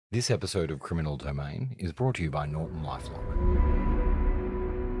This episode of Criminal Domain is brought to you by Norton LifeLock.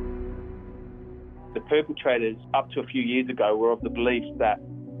 The perpetrators, up to a few years ago, were of the belief that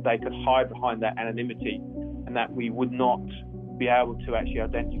they could hide behind that anonymity and that we would not be able to actually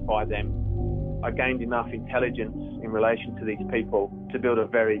identify them. I gained enough intelligence in relation to these people to build a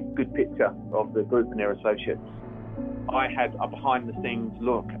very good picture of the group and their associates. I had a behind-the-scenes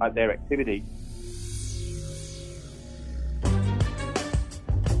look at their activity.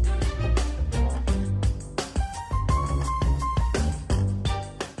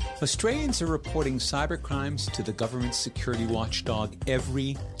 Australians are reporting cybercrimes to the government security watchdog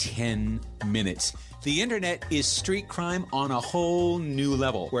every 10 minutes. The internet is street crime on a whole new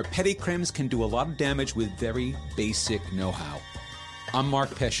level, where petty crims can do a lot of damage with very basic know-how. I'm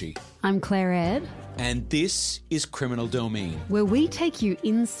Mark Pesce. I'm Claire Ed. And this is Criminal Domain, where we take you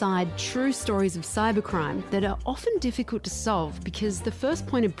inside true stories of cybercrime that are often difficult to solve because the first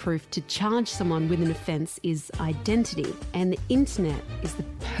point of proof to charge someone with an offence is identity, and the internet is the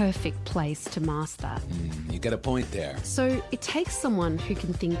perfect place to mask that. You got a point there. So it takes someone who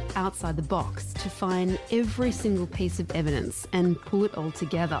can think outside the box to find every single piece of evidence and pull it all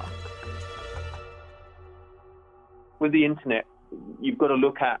together. With the internet, you've got to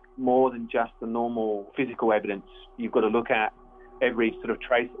look at more than just the normal physical evidence. You've got to look at every sort of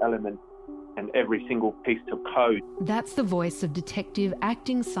trace element and every single piece of code. That's the voice of Detective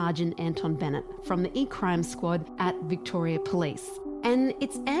Acting Sergeant Anton Bennett from the E-Crime Squad at Victoria Police. And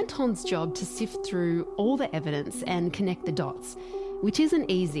it's Anton's job to sift through all the evidence and connect the dots, which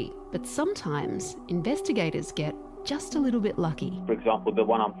isn't easy, but sometimes investigators get just a little bit lucky. For example, the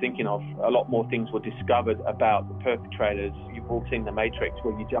one I'm thinking of, a lot more things were discovered about the perpetrators. You've all seen The Matrix,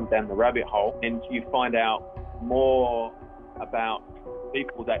 where you jump down the rabbit hole and you find out more about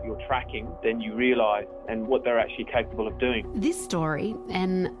people that you're tracking than you realise and what they're actually capable of doing. This story,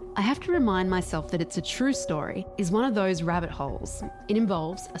 and I have to remind myself that it's a true story, is one of those rabbit holes. It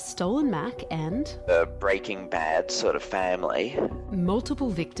involves a stolen Mac and a Breaking Bad sort of family. Multiple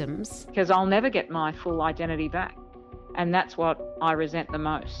victims. Because I'll never get my full identity back. And that's what I resent the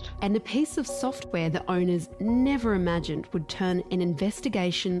most. And a piece of software the owners never imagined would turn an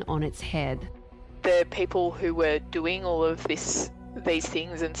investigation on its head. The people who were doing all of these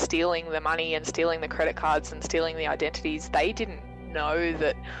things and stealing the money and stealing the credit cards and stealing the identities, they didn't know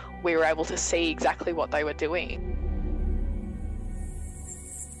that we were able to see exactly what they were doing.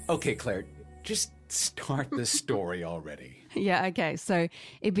 Okay, Claire, just start the story already. Yeah, okay. So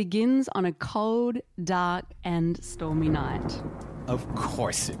it begins on a cold, dark and stormy night. Of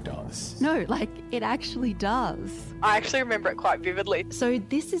course it does. No, like it actually does. I actually remember it quite vividly. So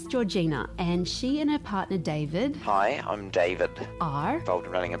this is Georgina, and she and her partner David. Hi, I'm David. Are involved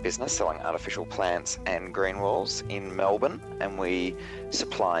in running a business selling artificial plants and green walls in Melbourne, and we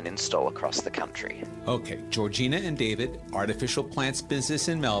supply and install across the country. Okay, Georgina and David, artificial plants business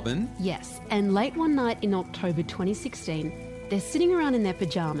in Melbourne. Yes, and late one night in October 2016, they're sitting around in their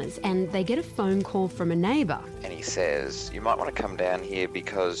pyjamas and they get a phone call from a neighbour. And he says, you might want to come down here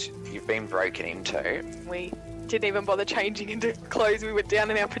because you've been broken into. We didn't even bother changing into clothes. We were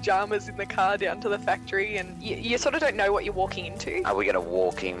down in our pyjamas in the car down to the factory, and you sort of don't know what you're walking into. Are we going to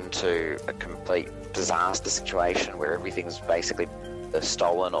walk into a complete disaster situation where everything's basically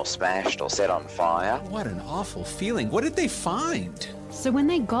stolen or smashed or set on fire? What an awful feeling. What did they find? So when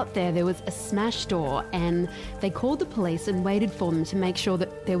they got there was a smashed door, and they called the police and waited for them to make sure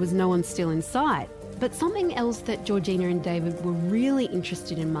that there was no one still inside. But something else that Georgina and David were really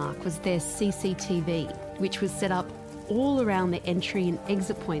interested in, Mark, was their CCTV, which was set up all around the entry and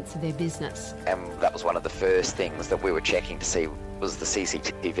exit points of their business. And that was one of the first things that we were checking to see, was the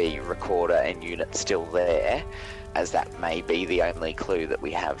CCTV recorder and unit still there, as that may be the only clue that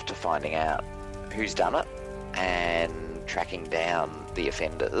we have to finding out who's done it and tracking down the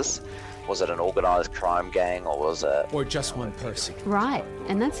offenders. Was it an organised crime gang, or was it... Or just one person? Right,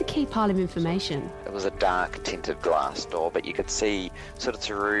 and that's a key part of information. It was a dark tinted glass door, but you could see sort of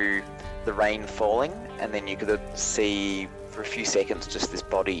through the rain falling, and then you could see for a few seconds just this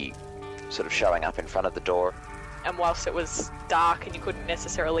body sort of showing up in front of the door. And whilst it was dark and you couldn't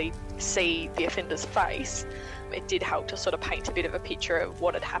necessarily see the offender's face, it did help to sort of paint a bit of a picture of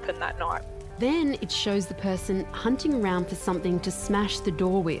what had happened that night. Then it shows the person hunting around for something to smash the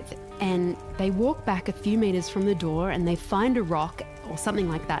door with, and they walk back a few metres from the door and they find a rock or something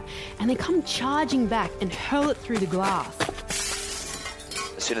like that, and they come charging back and hurl it through the glass.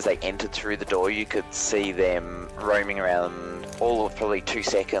 As soon as they entered through the door, you could see them roaming around all of probably 2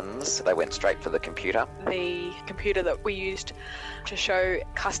 seconds. They went straight for the computer. The computer that we used to show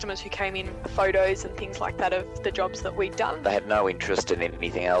customers who came in photos and things like that of the jobs that we'd done. They had no interest in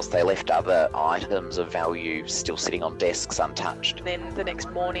anything else. They left other items of value still sitting on desks untouched. Then the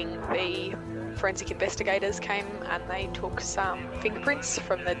next morning, the forensic investigators came and they took some fingerprints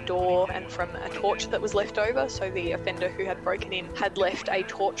from the door and from a torch that was left over. So the offender who had broken in had left a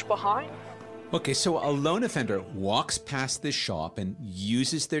torch behind. Okay, so a lone offender walks past this shop and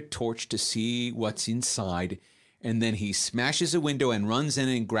uses their torch to see what's inside, and then he smashes a window and runs in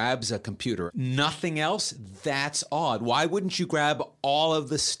and grabs a computer. Nothing else? That's odd. Why wouldn't you grab all of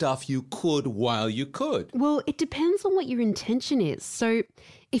the stuff you could while you could? Well, it depends on what your intention is. So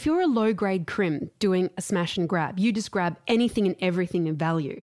if you're a low-grade crim doing a smash and grab, you just grab anything and everything of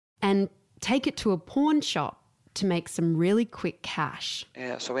value and take it to a pawn shop to make some really quick cash.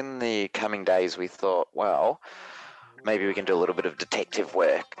 Yeah, so in the coming days we thought, well, maybe we can do a little bit of detective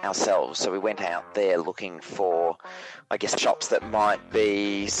work ourselves. So we went out there looking for, I guess, shops that might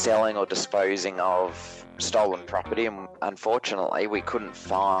be selling or disposing of stolen property. And unfortunately, we couldn't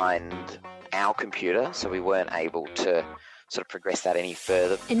find our computer, so we weren't able to sort of progress that any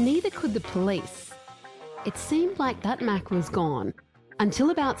further. And neither could the police. It seemed like that Mac was gone until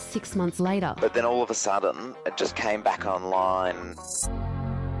about 6 months later. But then all of a sudden, it just came back online.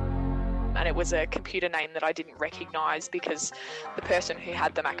 And it was a computer name that I didn't recognise because the person who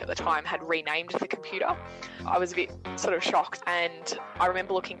had the Mac at the time had renamed the computer. I was a bit sort of shocked, and I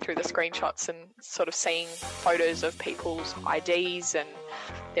remember looking through the screenshots and sort of seeing photos of people's IDs, and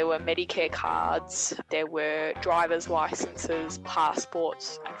there were Medicare cards, there were driver's licences,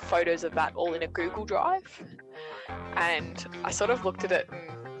 passports, and photos of that all in a Google Drive. And I sort of looked at it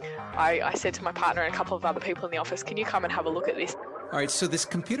and I said to my partner and a couple of other people in the office, can you come and have a look at this? All right, so this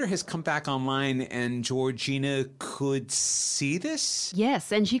computer has come back online and Georgina could see this?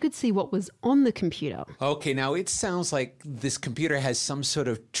 Yes, and she could see what was on the computer. Okay, now it sounds like this computer has some sort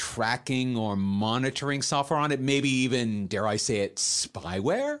of tracking or monitoring software on it, maybe even, dare I say it,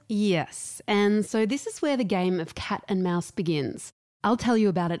 spyware? Yes, and so this is where the game of cat and mouse begins. I'll tell you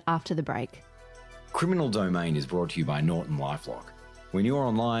about it after the break. Criminal Domain is brought to you by Norton LifeLock. When you're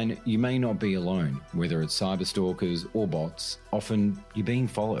online, you may not be alone, whether it's cyberstalkers or bots. Often, you're being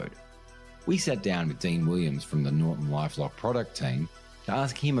followed. We sat down with Dean Williams from the Norton LifeLock product team to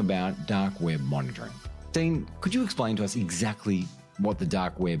ask him about dark web monitoring. Dean, could you explain to us exactly what the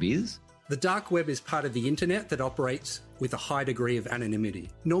dark web is? The dark web is part of the internet that operates with a high degree of anonymity.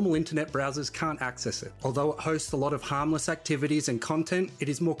 Normal internet browsers can't access it. Although it hosts a lot of harmless activities and content, it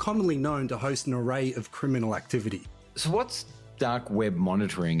is more commonly known to host an array of criminal activity. So what's dark web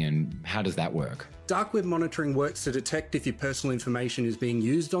monitoring and how does that work? Dark web monitoring works to detect if your personal information is being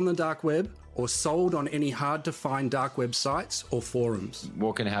used on the dark web or sold on any hard-to-find dark web sites or forums.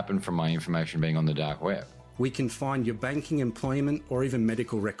 What can happen from my information being on the dark web? We can find your banking, employment, or even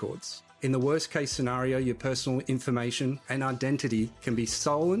medical records. In the worst-case scenario, your personal information and identity can be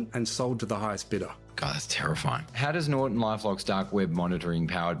stolen and sold to the highest bidder. God, that's terrifying. How does Norton LifeLock's dark web monitoring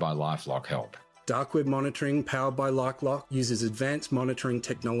powered by LifeLock help? Dark web monitoring powered by LifeLock uses advanced monitoring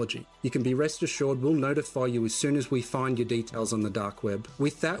technology. You can be rest assured we'll notify you as soon as we find your details on the dark web.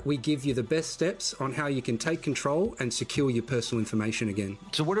 With that, we give you the best steps on how you can take control and secure your personal information again.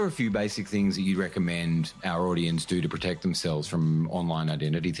 So what are a few basic things that you'd recommend our audience do to protect themselves from online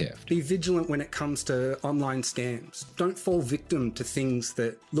identity theft? Be vigilant when it comes to online scams. Don't fall victim to things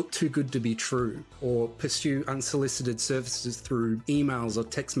that look too good to be true or pursue unsolicited services through emails or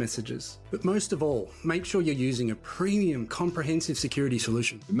text messages. But most of all, make sure you're using a premium comprehensive security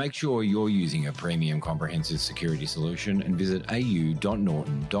solution. Make sure you're using a premium comprehensive security solution and visit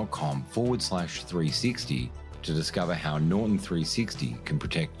au.norton.com/360 to discover how Norton 360 can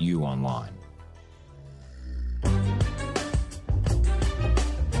protect you online.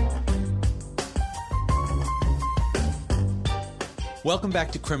 Welcome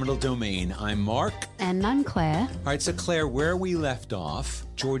back to Criminal Domain. I'm Mark. And I'm Claire. All right, so Claire, where we left off,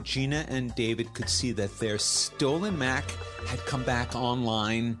 Georgina and David could see that their stolen Mac had come back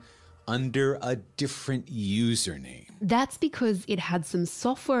online under a different username. That's because it had some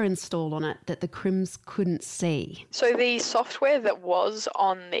software installed on it that the crims couldn't see. So the software that was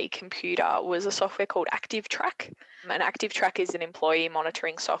on the computer was a software called ActiveTrack. And ActiveTrack is an employee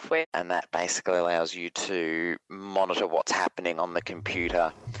monitoring software. And that basically allows you to monitor what's happening on the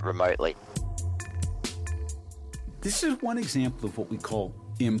computer remotely. This is one example of what we call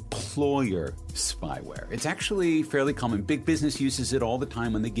employer spyware. It's actually fairly common. Big business uses it all the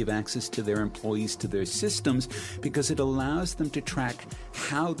time when they give access to their employees to their systems because it allows them to track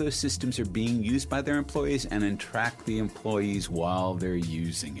how those systems are being used by their employees and then track the employees while they're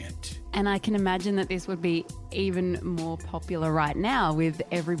using it. And I can imagine that this would be even more popular right now with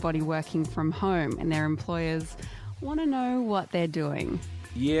everybody working from home and their employers want to know what they're doing.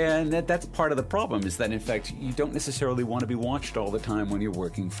 Yeah, and that's part of the problem is that, in fact, you don't necessarily want to be watched all the time when you're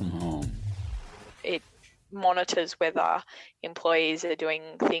working from home. It monitors whether employees are doing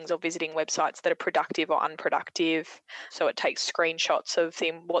things or visiting websites that are productive or unproductive. So it takes screenshots of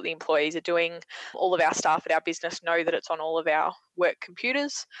what the employees are doing. All of our staff at our business know that it's on all of our work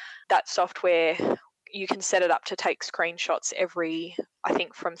computers. That software, you can set it up to take screenshots every, I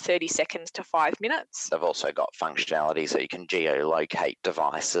think, from 30 seconds to 5 minutes. They've also got functionality so you can geolocate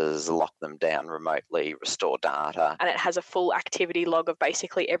devices, lock them down remotely, restore data. And it has a full activity log of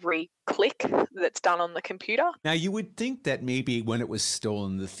basically every click that's done on the computer. Now, you would think that maybe when it was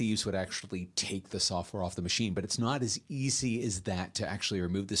stolen, the thieves would actually take the software off the machine, but it's not as easy as that to actually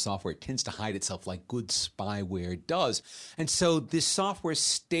remove the software. It tends to hide itself like good spyware does. And so this software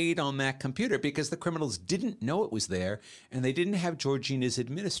stayed on that computer because the criminals didn't know it was there and they didn't have Georgina's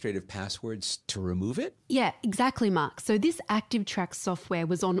administrative passwords to remove it? Yeah, exactly, Mark. So this ActiveTrack software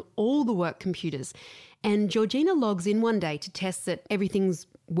was on all the work computers, and Georgina logs in one day to test that everything's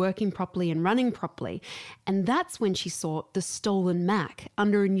working properly and running properly. And that's when she saw the stolen Mac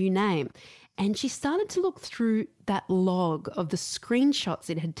under a new name. And she started to look through that log of the screenshots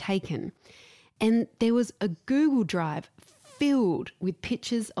it had taken. And there was a Google Drive filled with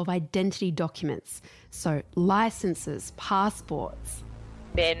pictures of identity documents. So licenses, passports.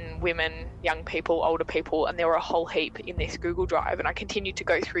 Men, women, young people, older people, and there were a whole heap in this Google Drive. And I continued to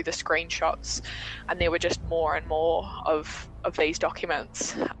go through the screenshots, and there were just more and more of these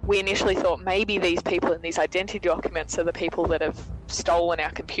documents. We initially thought maybe these people in these identity documents are the people that have stolen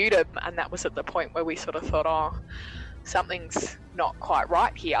our computer, and that was at the point where we sort of thought, oh, something's not quite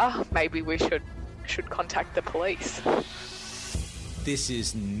right here. Maybe we should contact the police. This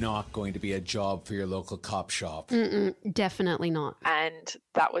is not going to be a job for your local cop shop. Definitely not. And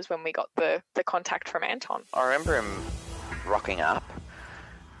that was when we got the contact from Anton. I remember him rocking up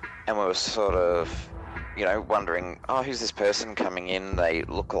and we were sort of, wondering, who's this person coming in? They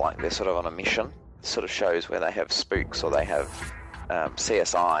look like they're sort of on a mission. It sort of shows where they have spooks or they have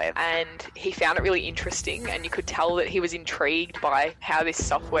CSI. And he found it really interesting, and you could tell that he was intrigued by how this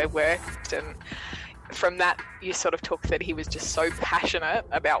software worked, and from that you sort of took that he was just so passionate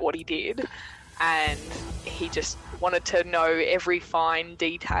about what he did, and he just wanted to know every fine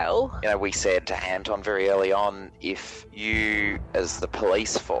detail. We said to Anton very early on, if you as the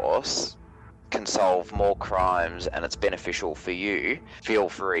police force can solve more crimes and it's beneficial for you, feel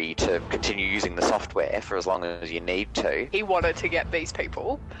free to continue using the software for as long as you need to. He wanted to get these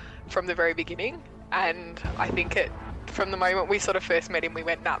people from the very beginning, and I think from the moment we sort of first met him, we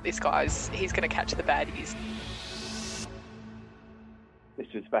went, he's going to catch the baddies. This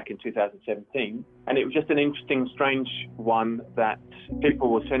was back in 2017, and it was just an interesting, strange one that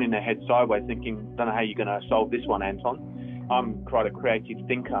people were turning their heads sideways thinking, don't know how you're going to solve this one, Anton. I'm quite a creative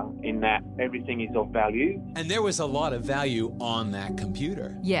thinker in that everything is of value. And there was a lot of value on that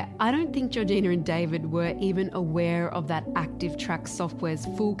computer. Yeah, I don't think Georgina and David were even aware of that ActiveTrack software's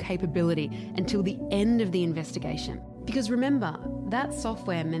full capability until the end of the investigation. Because remember, that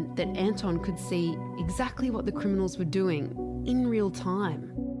software meant that Anton could see exactly what the criminals were doing in real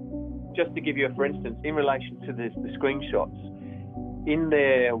time. Just to give you for instance, in relation to the screenshots, in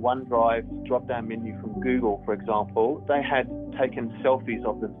their OneDrive drop-down menu from Google, for example, they had taken selfies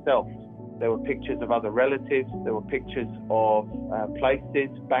of themselves. There were pictures of other relatives, there were pictures of places,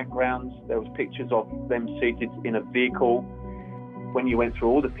 backgrounds, there was pictures of them seated in a vehicle. When you went through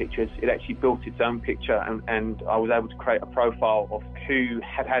all the pictures, it actually built its own picture, and I was able to create a profile of who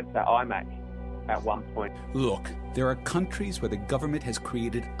had that iMac at one point. Look, there are countries where the government has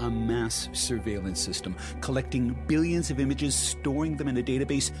created a mass surveillance system, collecting billions of images, storing them in a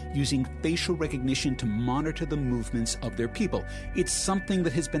database, using facial recognition to monitor the movements of their people. It's something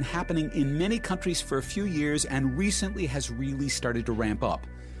that has been happening in many countries for a few years and recently has really started to ramp up.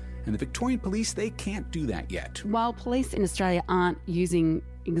 And the Victorian police, they can't do that yet. While police in Australia aren't using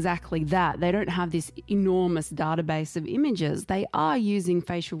exactly that, they don't have this enormous database of images, they are using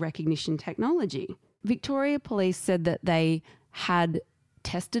facial recognition technology. Victoria Police said that they had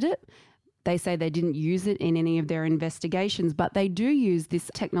tested it. They say they didn't use it in any of their investigations, but they do use this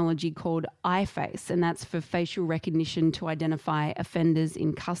technology called iFace, and that's for facial recognition to identify offenders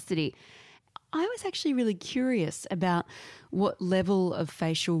in custody. I was actually really curious about what level of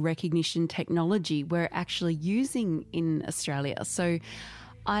facial recognition technology we're actually using in Australia. So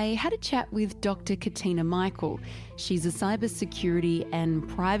I had a chat with Dr. Katina Michael. She's a cybersecurity and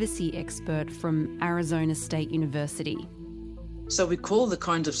privacy expert from Arizona State University. So we call the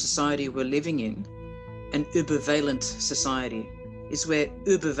kind of society we're living in an ubervalent society. It's where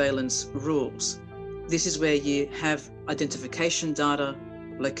ubervalence rules. This is where you have identification data,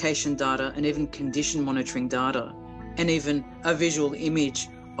 location data, and even condition monitoring data, and even a visual image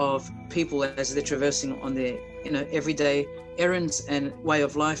of people as they're traversing on their everyday errands and way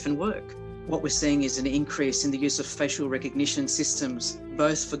of life and work. What we're seeing is an increase in the use of facial recognition systems,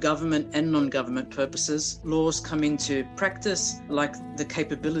 both for government and non-government purposes. Laws come into practice, like the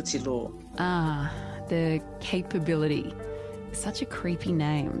capability law. The capability. Such a creepy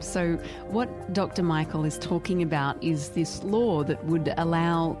name. So what Dr. Michael is talking about is this law that would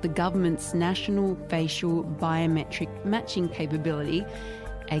allow the government's national facial biometric matching capability,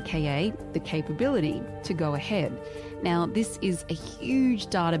 aka the capability, to go ahead. Now, this is a huge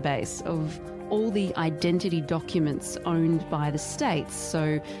database of all the identity documents owned by the states.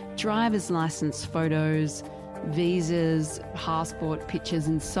 So driver's license photos, visas, passport pictures,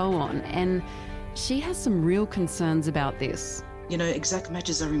 and so on. And she has some real concerns about this. Exact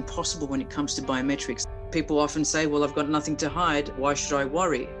matches are impossible when it comes to biometrics. People often say, well, I've got nothing to hide. Why should I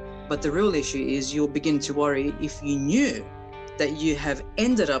worry? But the real issue is you'll begin to worry if you knew that you have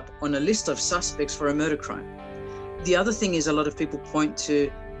ended up on a list of suspects for a murder crime. The other thing is a lot of people point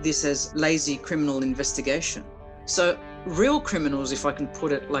to this as lazy criminal investigation. So real criminals, if I can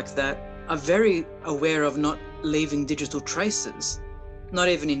put it like that, are very aware of not leaving digital traces. Not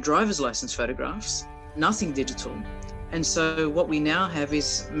even in driver's license photographs, nothing digital. And so what we now have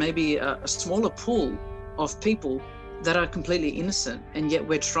is maybe a smaller pool of people that are completely innocent, and yet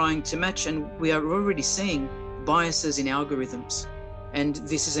we're trying to match, and we are already seeing biases in algorithms. And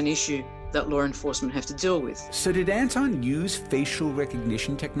this is an issue that law enforcement have to deal with. So did Anton use facial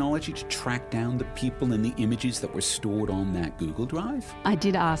recognition technology to track down the people and the images that were stored on that Google Drive? I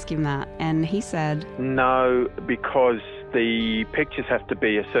did ask him that, and he said, no, because the pictures have to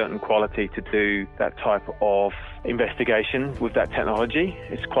be a certain quality to do that type of investigation with that technology.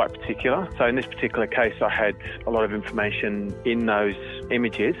 It's quite particular. So in this particular case, I had a lot of information in those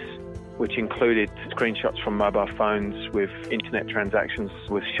images, which included screenshots from mobile phones with internet transactions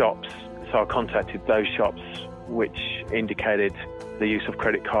with shops. So I contacted those shops, which indicated the use of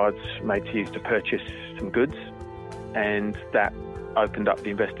credit cards made to use to purchase some goods. And that opened up the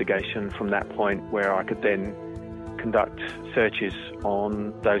investigation from that point, where I could then conduct searches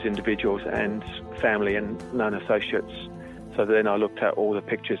on those individuals and family and known associates. So then I looked at all the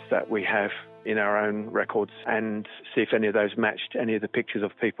pictures that we have in our own records and see if any of those matched any of the pictures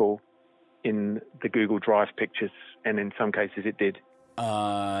of people in the Google Drive pictures, and in some cases it did.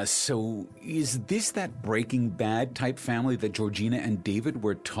 So is this that Breaking Bad type family that Georgina and David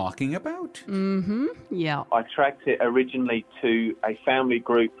were talking about? Mm-hmm, yeah. I tracked it originally to a family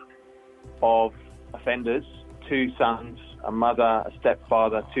group of offenders, 2 sons, a mother, a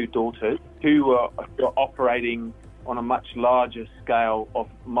stepfather, 2 daughters, who were operating on a much larger scale of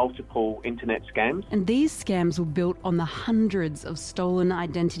multiple internet scams. And these scams were built on the hundreds of stolen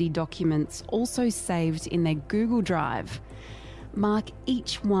identity documents also saved in their Google Drive. Mark,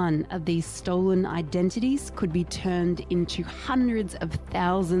 each one of these stolen identities could be turned into hundreds of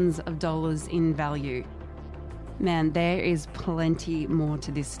thousands of dollars in value. Man, there is plenty more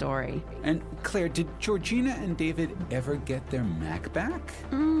to this story. And Claire, did Georgina and David ever get their Mac back?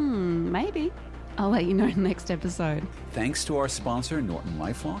 Maybe. I'll let you know in the next episode. Thanks to our sponsor, Norton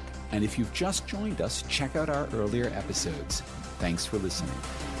LifeLock. And if you've just joined us, check out our earlier episodes. Thanks for listening.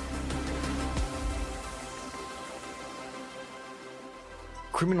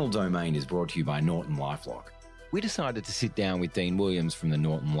 Criminal Domain is brought to you by Norton LifeLock. We decided to sit down with Dean Williams from the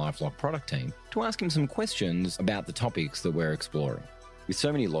Norton LifeLock product team to ask him some questions about the topics that we're exploring. With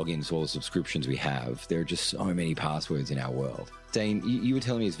so many logins to all the subscriptions we have, there are just so many passwords in our world. Dean, you were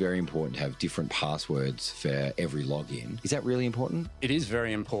telling me it's very important to have different passwords for every login. Is that really important? It is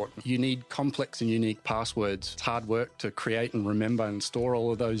very important. You need complex and unique passwords. It's hard work to create and remember and store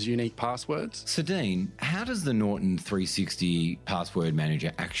all of those unique passwords. So Dean, how does the Norton 360 Password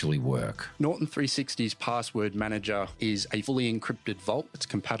Manager actually work? Norton 360's Password Manager is a fully encrypted vault. It's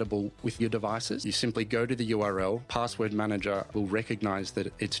compatible with your devices. You simply go to the URL. Password Manager will recognize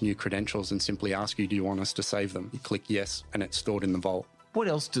that it's new credentials and simply ask you, do you want us to save them? You click yes, and it's stored in the vault. What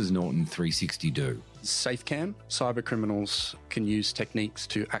else does Norton 360 do? SafeCam. Cyber criminals can use techniques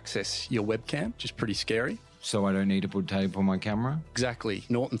to access your webcam, which is pretty scary. So I don't need to put tape on my camera? Exactly.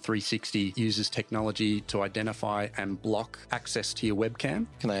 Norton 360 uses technology to identify and block access to your webcam.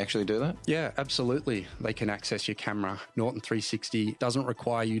 Can they actually do that? Yeah, absolutely. They can access your camera. Norton 360 doesn't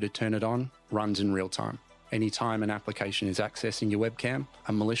require you to turn it on, runs in real time. Anytime an application is accessing your webcam,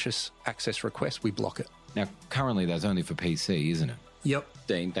 a malicious access request, we block it. Now, currently that's only for PC, isn't it? Yep.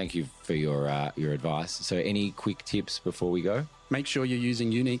 Dean, thank you for your advice. So any quick tips before we go? Make sure you're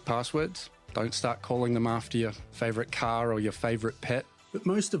using unique passwords. Don't start calling them after your favourite car or your favourite pet. But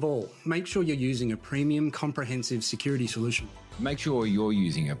most of all, make sure you're using a premium comprehensive security solution. Make sure you're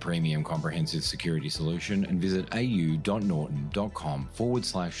using a premium comprehensive security solution and visit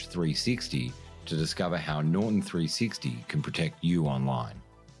au.norton.com/360 to discover how Norton 360 can protect you online.